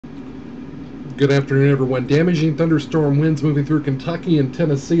Good afternoon, everyone. Damaging thunderstorm winds moving through Kentucky and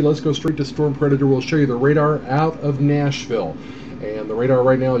Tennessee. Let's go straight to Storm Predator. We'll show you the radar out of Nashville. And the radar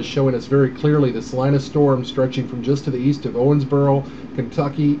right now is showing us very clearly this line of storm stretching from just to the east of Owensboro,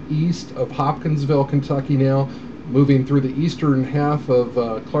 Kentucky, east of Hopkinsville, Kentucky now, moving through the eastern half of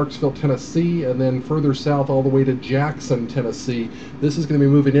Clarksville, Tennessee, and then further south all the way to Jackson, Tennessee. This is going to be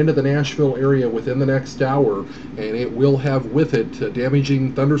moving into the Nashville area within the next hour, and it will have with it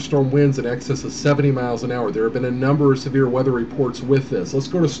damaging thunderstorm winds in excess of 70 miles an hour. There have been a number of severe weather reports with this. Let's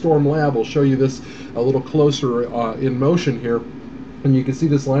go to Storm Lab. We'll show you this a little closer in motion here. And you can see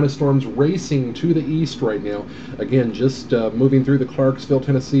this line of storms racing to the east right now. Again, just moving through the Clarksville,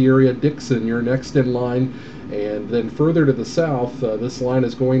 Tennessee area. Dixon, you're next in line. And then further to the south, this line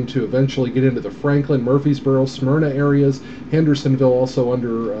is going to eventually get into the Franklin, Murfreesboro, Smyrna areas. Hendersonville also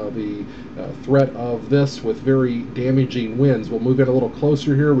under the threat of this with very damaging winds. We'll move in a little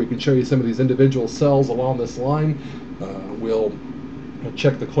closer here. We can show you some of these individual cells along this line. We'll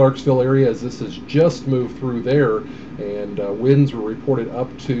check the Clarksville area as this has just moved through there, and winds were reported up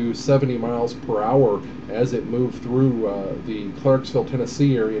to 70 miles per hour as it moved through the Clarksville,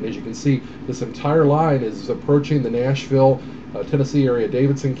 Tennessee area. And as you can see, this entire line is approaching the Nashville, Tennessee area.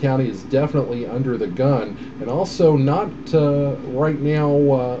 Davidson County is definitely under the gun, and also not right now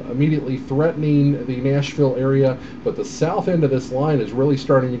immediately threatening the Nashville area, but the south end of this line is really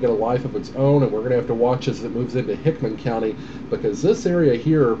starting to get a life of its own, and we're going to have to watch as it moves into Hickman County, because this area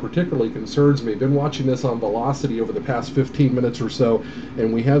here particularly concerns me. I've been watching this on velocity over the past 15 minutes or so,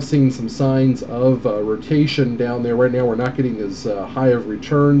 and we have seen some signs of rotation down there. Right now we're not getting as high of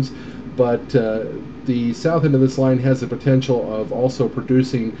returns, but the south end of this line has the potential of also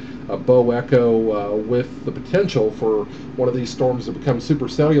producing a bow echo with the potential for one of these storms to become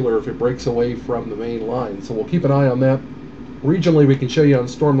supercellular if it breaks away from the main line. So we'll keep an eye on that. Regionally, we can show you on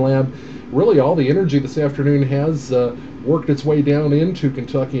Storm Lab, really all the energy this afternoon has worked its way down into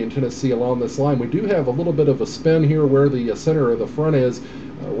Kentucky and Tennessee along this line. We do have a little bit of a spin here where the center of the front is,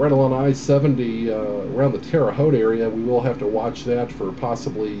 right along I-70 around the Terre Haute area. We will have to watch that for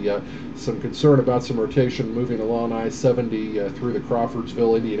possibly some concern about some rotation moving along I-70 through the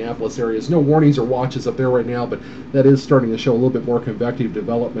Crawfordsville, Indianapolis areas. No warnings or watches up there right now, but that is starting to show a little bit more convective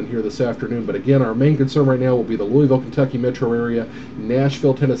development here this afternoon. But again, our main concern right now will be the Louisville, Kentucky metro area,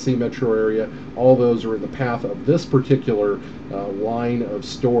 Nashville, Tennessee metro area. All those are in the path of this particular line of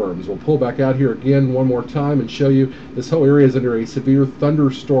storms. We'll pull back out here again one more time and show you this whole area is under a severe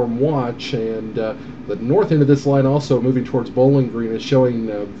thunderstorm watch, and the north end of this line also moving towards Bowling Green is showing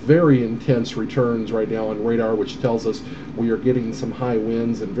very intense returns right now on radar, which tells us we are getting some high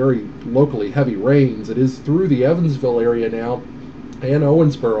winds and very locally heavy rains. It is through the Evansville area now and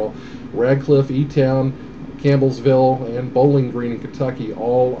Owensboro, Radcliffe, E-Town, Campbellsville, and Bowling Green in Kentucky,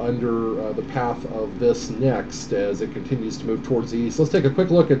 all under the path of this next as it continues to move towards the east. Let's take a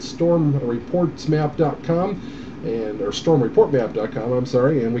quick look at stormreportsmap.com or stormreportmap.com, I'm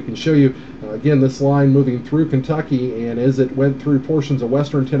sorry, and we can show you again this line moving through Kentucky, and as it went through portions of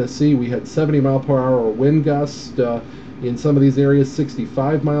western Tennessee, we had 70 mile per hour wind gust in some of these areas,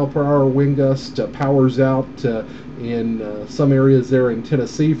 65 mile per hour wind gust, powers out in some areas there in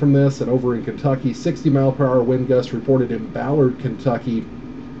Tennessee from this, and over in Kentucky, 60 mile per hour wind gust reported in Ballard, Kentucky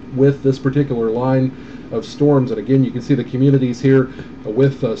with this particular line of storms. And again, you can see the communities here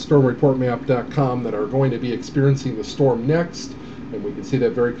with stormreportmap.com that are going to be experiencing the storm next, and we can see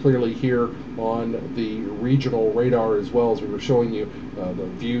that very clearly here on the regional radar as well, as we were showing you the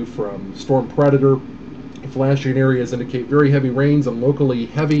view from Storm Predator. Flashing areas indicate very heavy rains and locally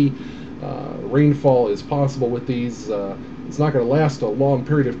heavy rainfall is possible with these. It's not going to last a long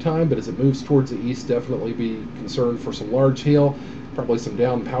period of time, but as it moves towards the east, definitely be concerned for some large hail, probably some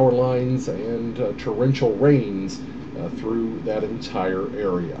downed power lines, and torrential rains through that entire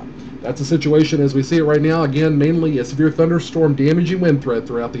area. That's the situation as we see it right now. Again, mainly a severe thunderstorm damaging wind threat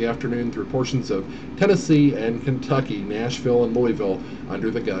throughout the afternoon through portions of Tennessee and Kentucky, Nashville and Louisville under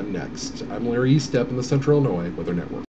the gun next. I'm Larry Estep in the Central Illinois Weather Network.